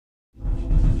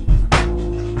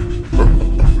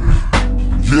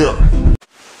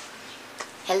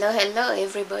Hello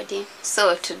everybody.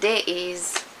 So today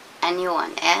is a new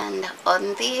one, and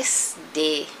on this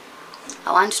day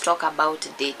I want to talk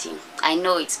about dating. I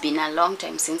know it's been a long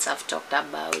time since I've talked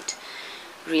about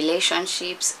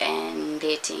relationships and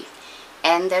dating,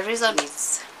 and the reason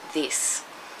is this: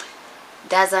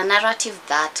 there's a narrative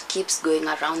that keeps going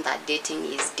around that dating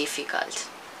is difficult.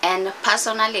 And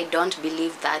personally, I don't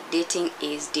believe that dating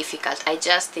is difficult. I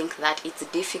just think that it's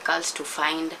difficult to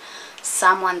find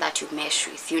someone that you mesh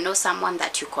with, someone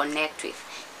that you connect with.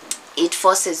 It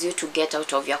forces you to get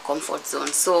out of your comfort zone.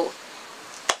 So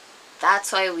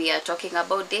that's why we are talking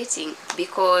about dating,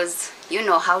 because you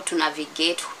know how to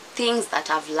navigate things that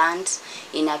I've learned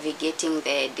in navigating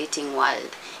the dating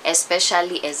world,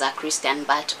 especially as a Christian.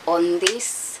 But on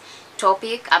this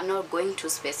topic, I'm not going to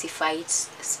specify it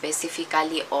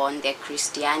specifically on the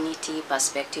Christianity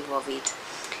perspective of it.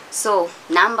 So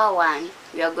number one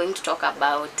we are going to talk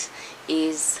about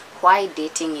is why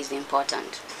dating is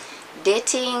important.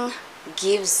 Dating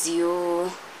gives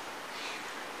you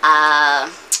a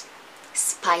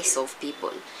spice of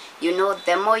people.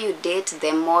 The more you date,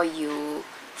 the more you...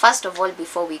 First of all,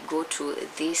 before we go to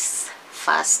this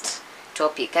first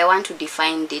topic, I want to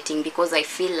define dating, because I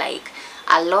feel like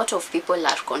a lot of people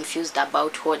are confused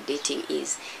about what dating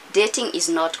is. Dating is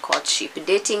not courtship.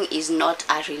 Dating is not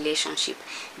a relationship.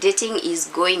 Dating is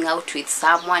going out with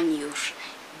someone you're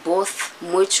both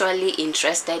mutually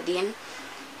interested in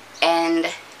and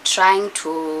trying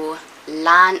to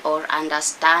learn or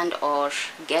understand or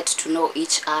get to know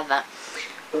each other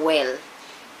well.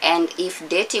 And if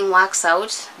dating works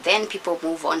out, then people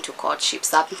move on to courtship.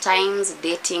 Sometimes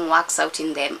dating works out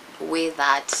in the way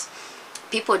that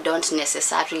people don't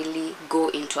necessarily go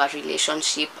into a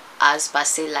relationship as per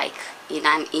se, like in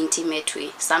an intimate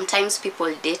way. Sometimes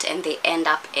people date and they end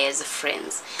up as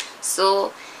friends.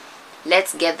 So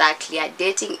let's get that clear.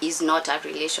 Dating is not a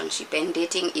relationship, and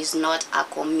dating is not a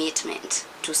commitment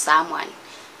to someone.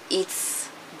 It's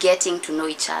getting to know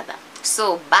each other.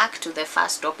 So back to the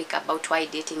first topic about why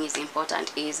dating is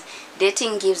important is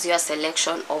dating gives you a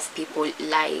selection of people.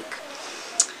 Like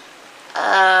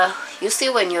you see,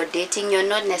 when you're dating, you're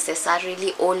not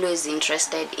necessarily always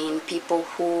interested in people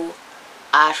who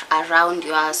are around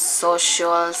your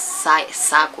social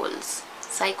circles.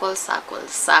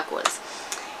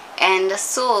 And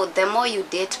so the more you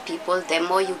date people, the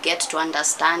more you get to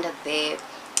understand the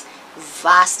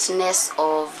vastness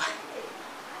of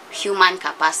human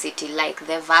capacity, like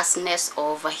the vastness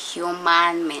of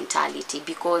human mentality,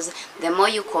 because the more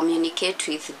you communicate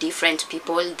with different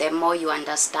people, the more you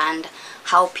understand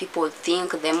how people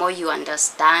think, the more you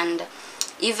understand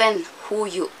even who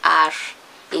you are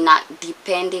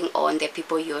depending on the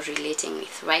people you're relating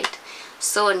with, right?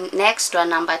 So next one,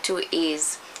 number two,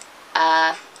 is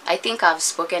I think I've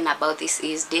spoken about this,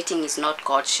 is dating is not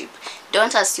courtship.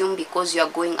 Don't assume because you're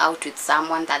going out with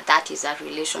someone that that is a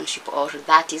relationship or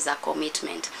that is a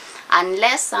commitment.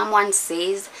 Unless someone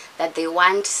says that they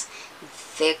want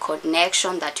the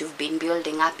connection that you've been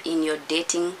building up in your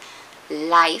dating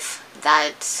life,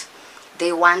 that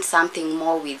they want something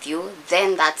more with you,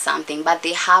 then that's something. But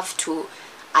they have to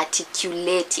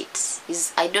articulate it.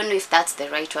 I don't know if that's the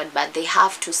right word, but they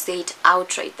have to say it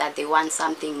outright that they want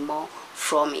something more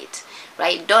from it,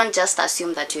 right? Don't just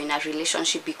assume that you're in a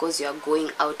relationship because you're going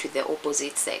out with the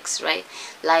opposite sex, right?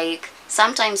 Like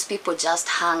sometimes people just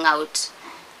hang out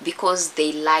because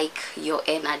they like your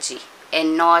energy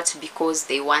and not because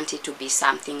they want it to be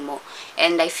something more.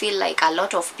 And I feel like a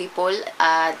lot of people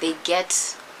they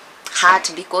get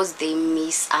hurt because they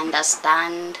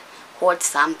misunderstand what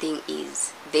something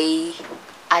is. The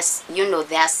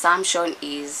assumption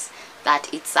is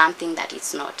that it's something that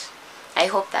it's not. I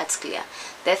hope that's clear.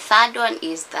 The third one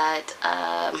is that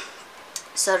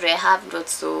sorry, I have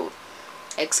notes, so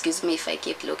excuse me if I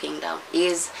keep looking down,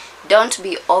 is don't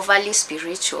be overly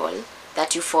spiritual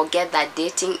that you forget that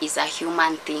dating is a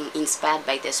human thing inspired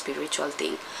by the spiritual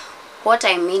thing. What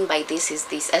I mean by this is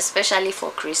this, especially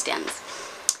for Christians.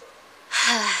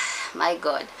 My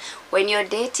God, when you're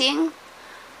dating,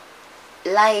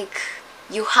 like,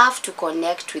 you have to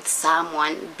connect with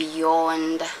someone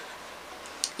beyond,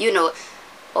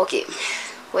 okay,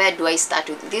 where do I start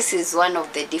with? This is one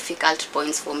of the difficult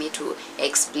points for me to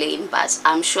explain, but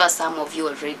I'm sure some of you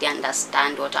already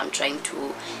understand what I'm trying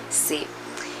to say.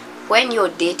 When you're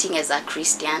dating as a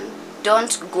Christian,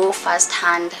 don't go first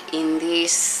hand in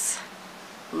this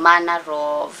manner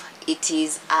of it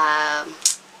is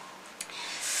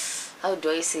how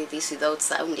do I say this without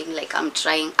sounding like I'm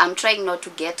trying not to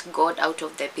get God out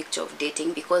of the picture of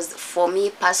dating, because for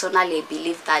me personally, I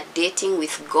believe that dating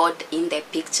with God in the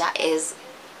picture is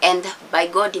And by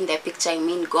God in the picture, I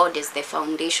mean God is the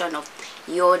foundation of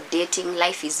your dating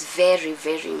life. Is very,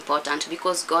 very important,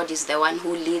 because God is the one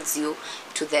who leads you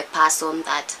to the person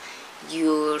that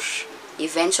you're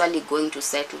eventually going to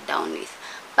settle down with.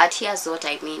 But here's what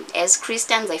I mean. As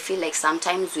Christians, I feel like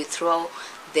sometimes we throw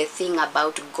the thing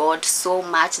about God so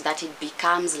much that it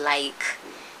becomes like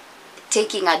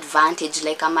taking advantage,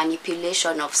 like a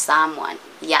manipulation of someone.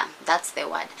 Yeah, that's the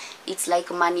word. It's like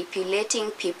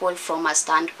manipulating people from a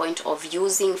standpoint of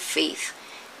using faith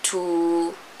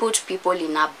to put people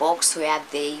in a box where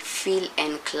they feel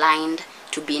inclined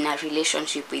to be in a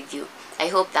relationship with you. I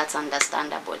hope that's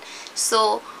understandable.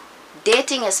 So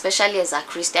dating, especially as a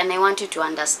Christian, I want you to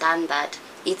understand that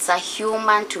it's a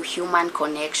human to human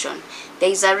connection. There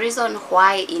is a reason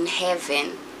why in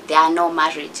heaven there are no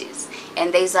marriages,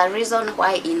 and there is a reason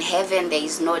why in heaven there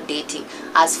is no dating.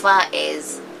 As far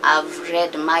as I've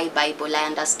read my Bible, I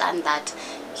understand that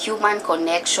human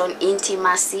connection,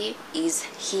 intimacy is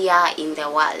here in the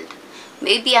world.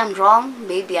 Maybe I'm wrong,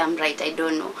 maybe I'm right, I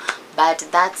don't know, but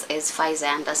that's as far as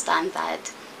I understand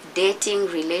that dating,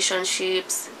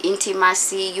 relationships,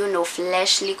 intimacy,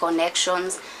 fleshly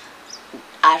connections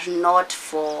are not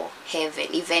for heaven.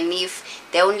 Even if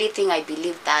the only thing I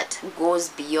believe that goes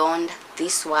beyond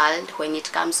this world when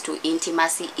it comes to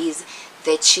intimacy is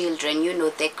the children,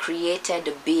 the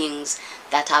created beings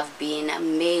that have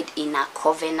been made in a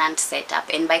covenant setup.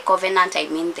 And by covenant, I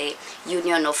mean the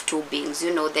union of two beings,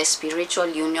 the spiritual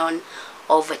union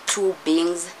of two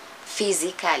beings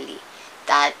physically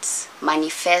that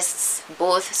manifests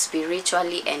both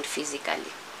spiritually and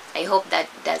physically. I hope that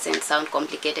doesn't sound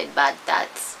complicated, but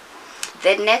that's.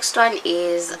 The next one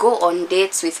is go on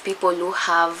dates with people who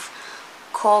have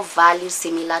core values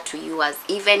similar to yours,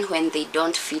 even when they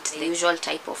don't fit the usual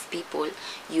type of people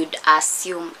you'd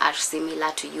assume are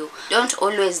similar to you. Don't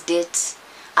always date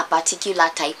a particular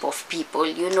type of people,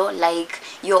 like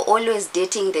you're always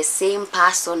dating the same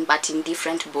person but in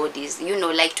different bodies.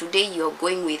 Like today you're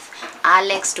going with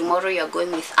Alex, tomorrow you're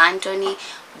going with Anthony,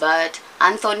 but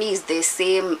Anthony is the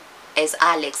same as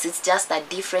Alex. It's just a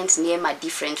different name, a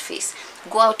different face.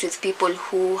 Go out with people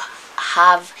who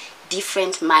have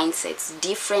different mindsets,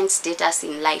 different status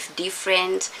in life,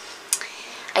 different,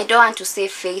 I don't want to say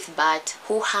faith, but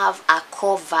who have a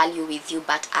core value with you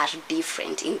but are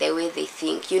different in the way they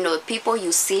think. People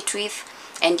you sit with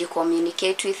and you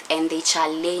communicate with and they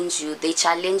challenge you. They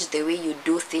challenge the way you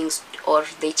do things, or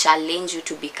they challenge you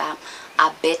to become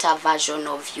a better version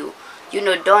of you.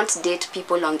 Don't date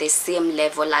people on the same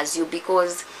level as you,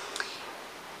 because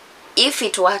if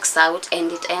it works out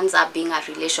and it ends up being a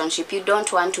relationship, you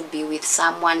don't want to be with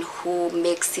someone who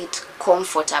makes it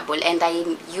comfortable. And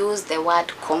I use the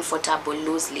word comfortable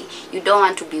loosely. You don't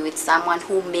want to be with someone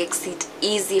who makes it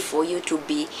easy for you to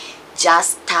be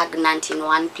just stagnant in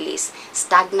one place,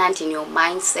 stagnant in your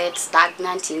mindset,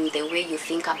 stagnant in the way you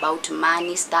think about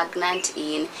money, stagnant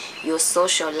in your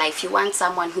social life. You want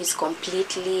someone who is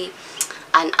completely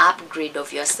an upgrade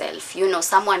of yourself,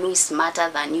 someone who is smarter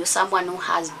than you, someone who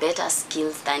has better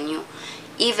skills than you,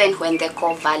 even when the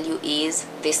core value is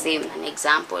the same. An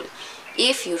example,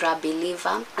 if you're a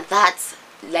believer, that's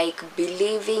like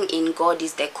believing in God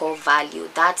is the core value.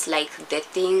 That's like the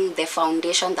thing, the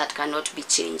foundation that cannot be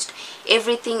changed.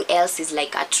 Everything else is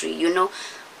like a tree,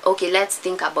 Okay, let's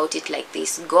think about it like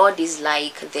this. God is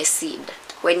like the seed.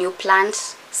 When you plant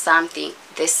something,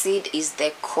 the seed is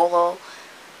the core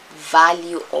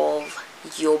value of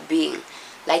your being.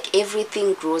 Like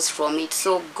everything grows from it.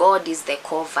 So God is the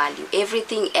core value.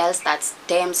 Everything else that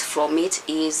stems from it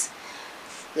is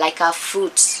like a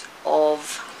fruit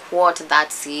of what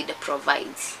that seed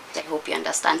provides. I hope you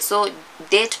understand. So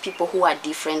date people who are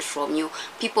different from you,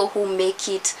 people who make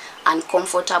it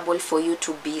uncomfortable for you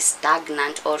to be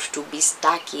stagnant or to be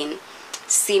stuck in a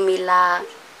similar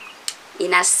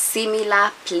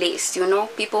place.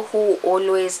 People who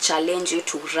always challenge you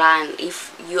to run.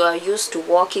 If you are used to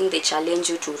walking, they challenge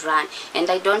you to run. And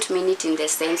I don't mean it in the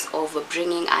sense of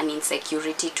bringing an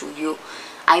insecurity to you.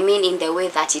 I mean in the way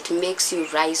that it makes you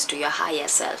rise to your higher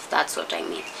self. That's what I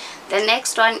mean. The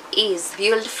next one is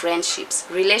build friendships.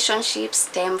 Relationships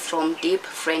stem from deep,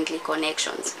 friendly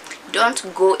connections.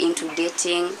 Don't go into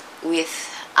dating with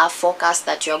a focus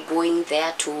that you're going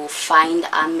there to find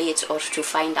a mate or to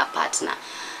find a partner.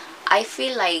 I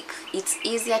feel like it's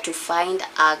easier to find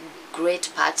a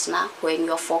great partner when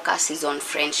your focus is on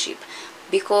friendship,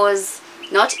 because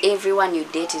not everyone you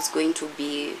date is going to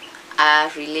be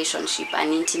a relationship,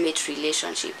 an intimate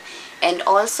relationship. And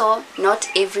also, not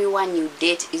everyone you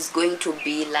date is going to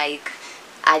be like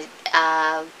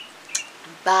a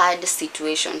bad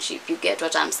situationship. You get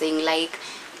what I'm saying? Like,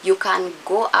 You can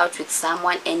go out with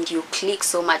someone and you click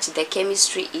so much, the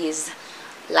chemistry is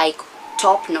like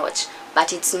top notch,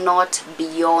 but it's not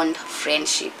beyond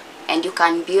friendship. And you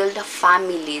can build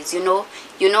families, you know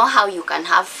how you can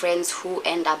have friends who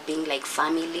end up being like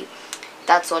family.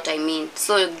 That's what I mean.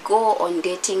 So go on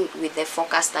dating with the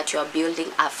focus that you're building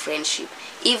a friendship,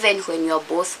 even when you're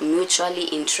both mutually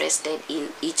interested in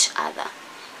each other.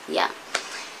 Yeah.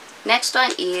 Next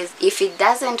one is, if it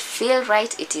doesn't feel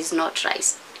right, it is not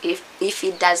right. If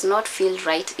it does not feel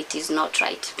right, it is not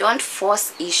right. Don't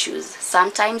force issues.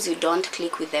 Sometimes you don't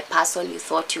click with the person you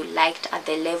thought you liked at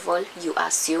the level you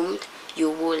assumed you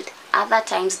would. Other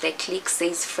times the click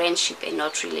says friendship and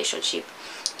not relationship.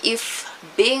 If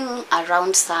being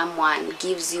around someone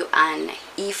gives you an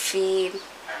iffy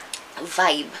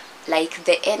vibe, like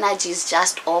the energy is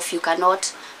just off, you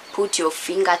cannot put your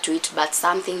finger to it, but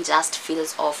something just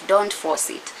feels off, don't force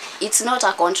it. It's not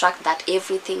a contract that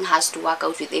everything has to work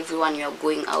out with everyone you're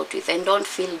going out with, and don't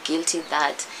feel guilty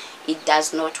that it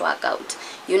does not work out.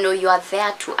 You know, you are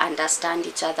there to understand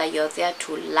each other, you're there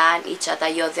to learn each other,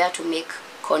 you're there to make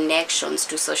connections,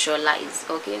 to socialize.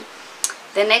 Okay,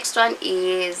 the next one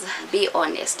is, be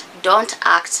honest. Don't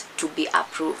act to be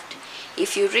approved.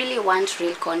 If you really want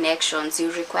real connections, you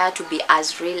require to be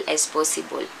as real as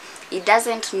possible. It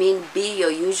doesn't mean be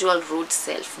your usual rude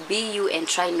self. Be you and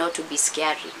try not to be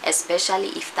scary, especially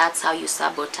if that's how you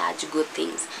sabotage good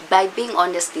things. By being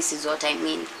honest, this is what I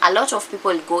mean. A lot of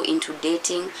people go into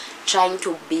dating trying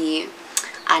to be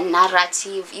a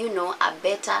narrative, you know, a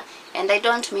better, and I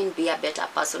don't mean be a better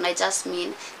person, I just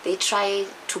mean they try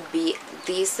to be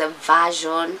this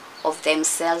version of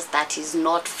themselves that is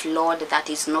not flawed, that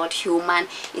is not human.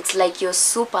 It's like you're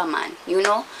Superman, you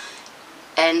know.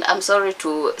 And I'm sorry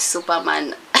to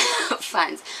Superman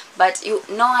fans, but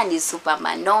no one is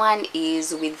Superman, no one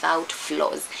is without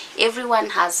flaws. Everyone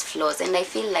has flaws, and I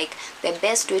feel like the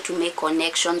best way to make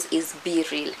connections is be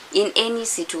real in any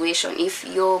situation. If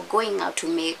you're going out to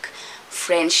make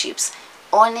friendships,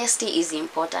 honesty is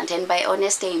important, and by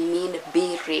honesty I mean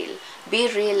be real. Be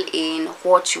real in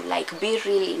what you like, be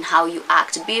real in how you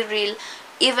act, be real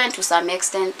even to some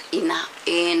extent in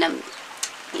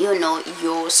you know,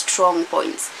 your strong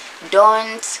points.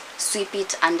 Don't sweep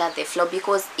it under the floor,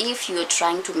 because if you're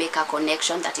trying to make a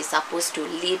connection that is supposed to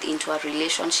lead into a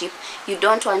relationship, you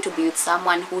don't want to be with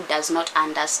someone who does not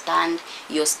understand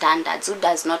your standards, who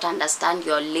does not understand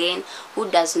your lane, who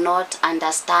does not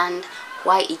understand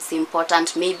why it's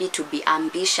important maybe to be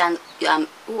ambitious,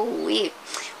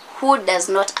 who does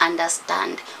not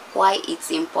understand why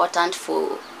it's important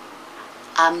for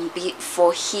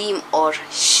him or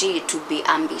she to be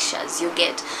ambitious. You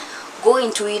get, go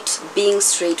into it being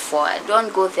straightforward.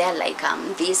 Don't go there like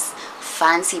this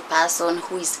fancy person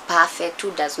who is perfect,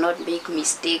 who does not make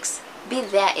mistakes. Be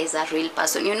there as a real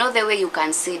person. You know, the way you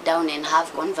can sit down and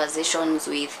have conversations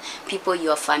with people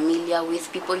you're familiar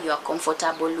with, people you're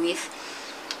comfortable with.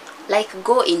 Like,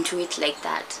 go into it like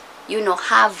that. You know,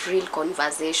 have real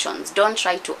conversations. Don't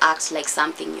try to act like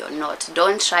something you're not.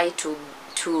 Don't try to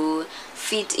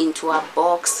fit into a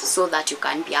box so that you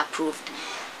can be approved.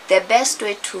 The best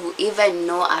way to even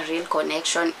know a real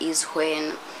connection is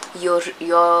when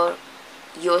you're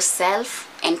yourself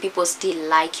and people still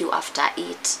like you after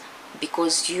it,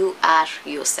 because you are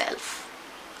yourself.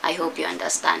 I hope you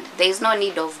understand. There is no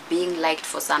need of being liked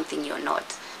for something you're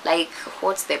not. Like,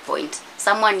 what's the point?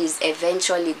 Someone is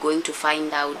eventually going to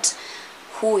find out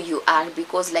who you are,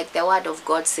 because like the word of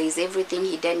God says, everything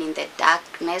hidden in the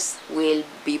darkness will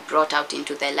be brought out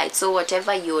into the light. So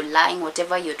whatever you're lying,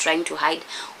 whatever you're trying to hide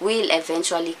will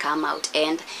eventually come out.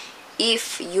 And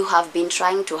if you have been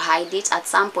trying to hide it, at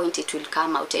some point it will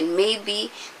come out, and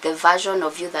maybe the version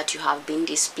of you that you have been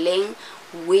displaying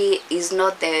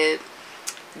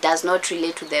does not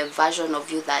relate to the version of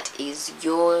you that is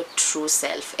your true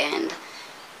self, and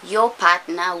your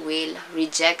partner will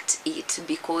reject it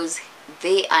because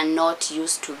they are not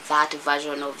used to that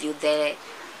version of you, the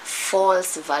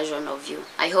false version of you.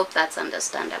 I hope that's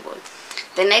understandable.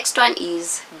 The next one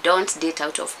is, don't date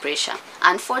out of pressure.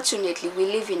 Unfortunately, we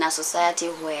live in a society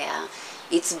where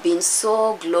it's been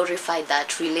so glorified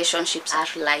that relationships are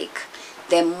like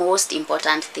the most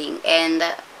important thing. And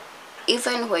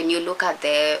even when you look at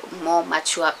the more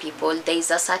mature people, there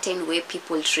is a certain way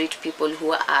people treat people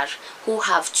who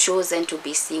have chosen to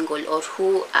be single, or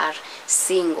who are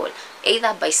single,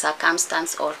 either by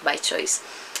circumstance or by choice.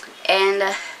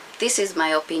 And this is my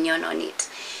opinion on it.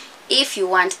 If you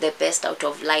want the best out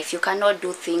of life, you cannot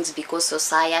do things because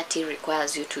society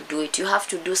requires you to do it. You have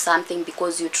to do something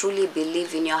because you truly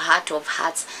believe in your heart of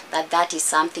hearts that that is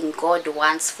something God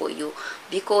wants for you.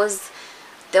 Because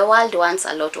The world wants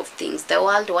a lot of things. The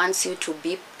world wants you to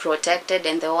be protected,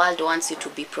 and the world wants you to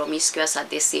be promiscuous at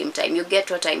the same time. You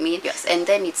get what I mean? Yes. And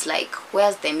then it's like,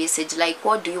 where's the message? Like,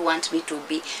 what do you want me to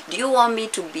be? Do you want me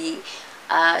to be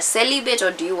celibate,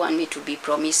 or do you want me to be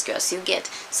promiscuous? You get?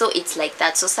 So it's like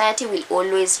that. Society will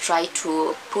always try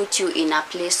to put you in a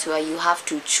place where you have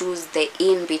to choose the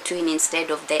in between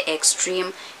instead of the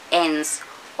extreme ends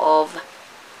of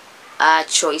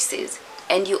choices.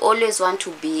 And you always want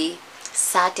to be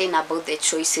certain about the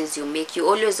choices you make. You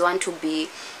always want to be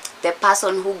the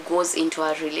person who goes into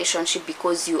a relationship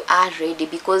because you are ready,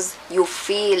 because you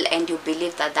feel and you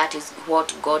believe that that is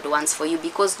what God wants for you.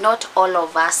 Because not all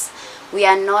of us, we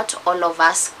are not all of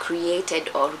us created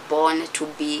or born to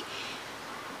be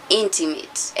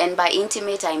intimate. And by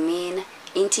intimate I mean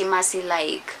intimacy,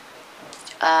 like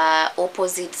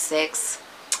opposite sex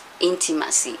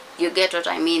intimacy. You get what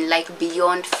I mean? Like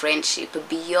beyond friendship,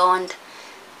 beyond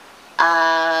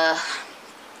I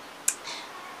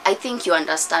think you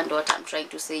understand what I'm trying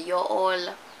to say. You're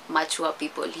all mature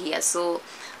people here, so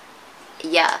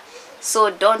yeah. So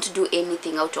don't do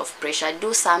anything out of pressure.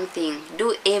 Do something,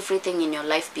 do everything in your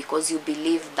life because you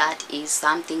believe that is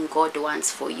something God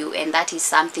wants for you, and that is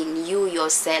something you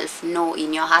yourself know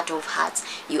in your heart of hearts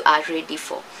you are ready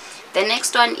for. The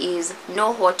next one is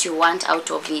know what you want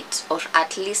out of it, or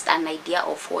at least an idea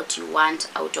of what you want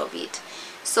out of it.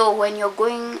 So when you're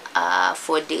going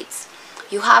for dates,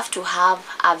 you have to have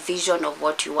a vision of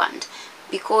what you want.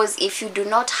 Because if you do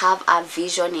not have a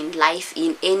vision in life,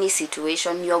 in any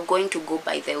situation, you're going to go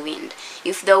by the wind.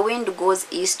 If the wind goes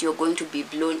east, you're going to be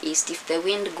blown east. If the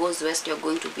wind goes west, you're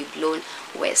going to be blown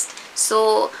west.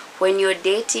 So when you're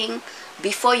dating,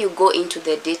 before you go into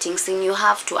the dating scene, you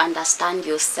have to understand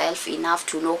yourself enough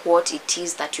to know what it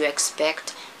is that you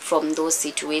expect from those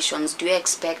situations. Do you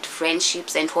expect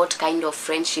friendships, and what kind of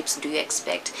friendships do you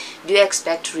expect? Do you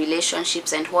expect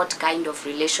relationships, and what kind of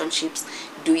relationships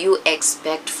do you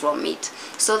expect from it?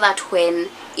 So that when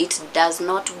it does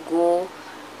not go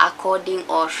according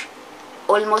or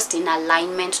almost in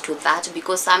alignment to that,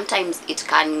 because sometimes it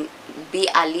can be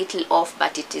a little off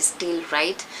but it is still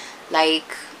right,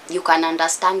 like you can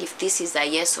understand if this is a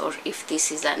yes or if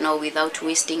this is a no without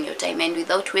wasting your time and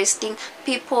without wasting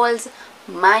people's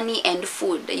money and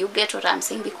food. You get what I'm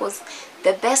saying? Because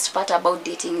the best part about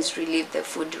dating is really the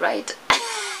food, right?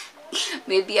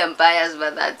 Maybe I'm biased,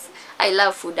 but that's, I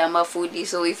love food. I'm a foodie.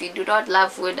 So if you do not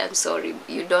love food, I'm sorry,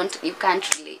 you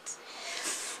can't relate.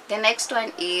 The next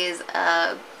one is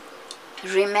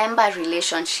remember,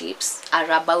 relationships are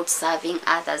about serving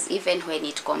others even when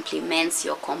it complements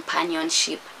your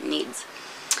companionship needs.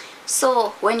 So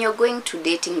when you're going to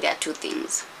dating, there are two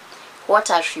things.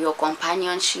 What are your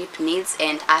companionship needs,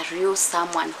 and are you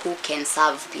someone who can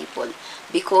serve people?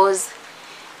 Because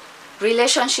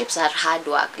relationships are hard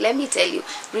work. Let me tell you,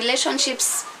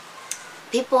 relationships,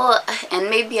 people, and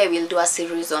maybe I will do a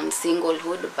series on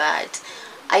singlehood, but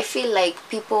I feel like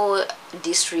people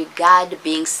disregard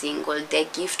being single, the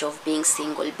gift of being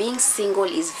single. Being single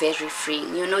is very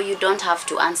freeing. You know, you don't have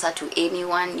to answer to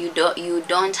anyone. You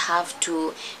don't have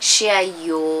to share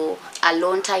your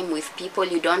alone time with people.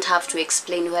 You don't have to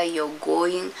explain where you're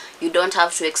going. You don't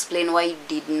have to explain why you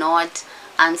did not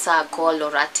answer a call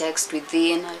or a text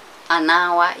within an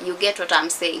hour. You get what I'm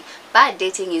saying? But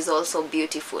dating is also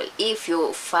beautiful if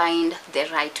you find the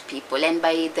right people, and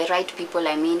by the right people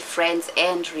I mean friends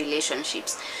and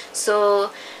relationships.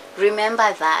 So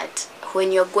remember that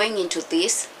when you're going into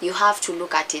this, you have to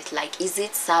look at it like, is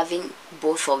it serving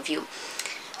both of you?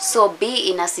 So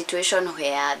be in a situation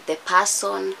where the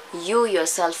person you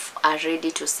yourself are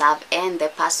ready to serve, and the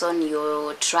person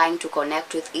you're trying to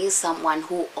connect with is someone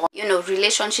who, you know,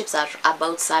 relationships are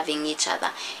about serving each other.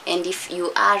 And if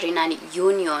you are in a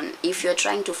union, if you're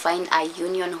trying to find a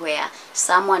union where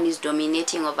someone is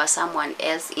dominating over someone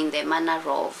else in the manner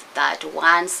of that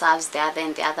one serves the other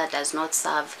and the other does not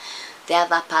serve the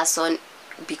other person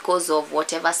because of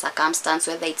whatever circumstance,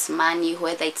 whether it's money,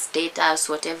 whether it's status,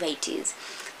 whatever it is,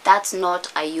 that's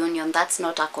not a union, that's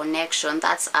not a connection,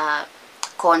 that's a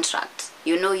contract.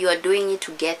 You know, you are doing it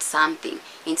to get something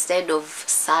instead of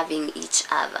serving each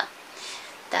other.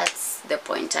 That's the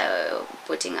point I'm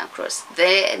putting across.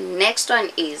 The next one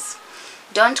is,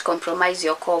 don't compromise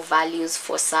your core values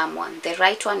for someone. The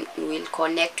right one will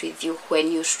connect with you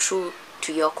when you're true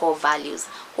to your core values.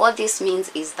 What this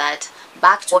means is that,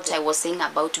 back to what I was saying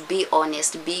about be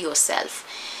honest, be yourself.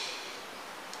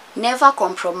 Never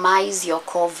compromise your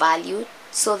core value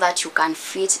so that you can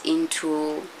fit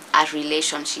into a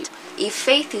relationship. If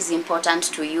faith is important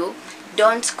to you,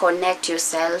 don't connect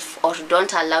yourself or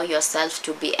don't allow yourself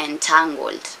to be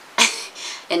entangled.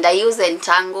 And I use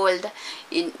entangled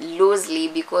in loosely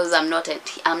because I'm not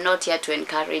here to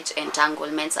encourage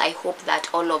entanglements. I hope that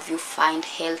all of you find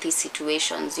healthy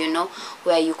situations, you know,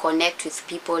 where you connect with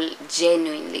people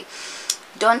genuinely.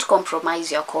 Don't compromise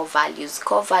your core values.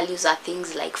 Core values are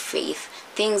things like faith,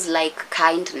 things like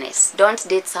kindness. Don't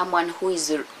date someone who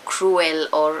is cruel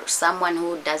or someone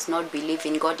who does not believe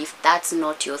in God if that's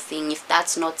not your thing, if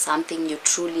that's not something you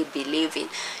truly believe in.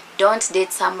 Don't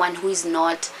date someone who is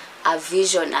not a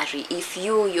visionary if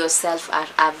you yourself are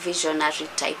a visionary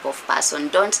type of person.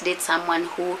 Don't date someone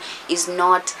who is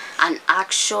not an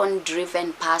action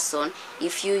driven person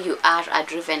if you are a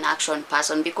driven action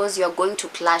person, because you're going to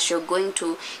clash. You're going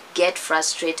to get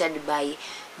frustrated by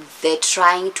the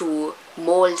trying to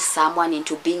mold someone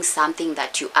into being something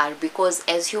that you are, because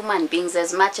as human beings,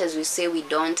 as much as we say we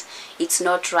don't, it's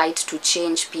not right to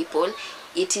change people.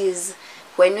 It is,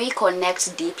 when we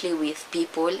connect deeply with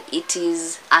people, it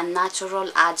is a natural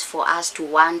urge for us to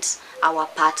want our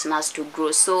partners to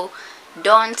grow. So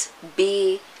don't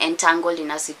be entangled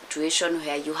in a situation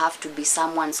where you have to be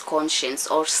someone's conscience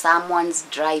or someone's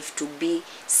drive to be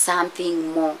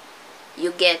something more.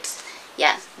 You get?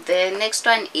 Yeah. The next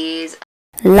one is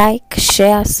like,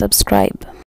 share, subscribe.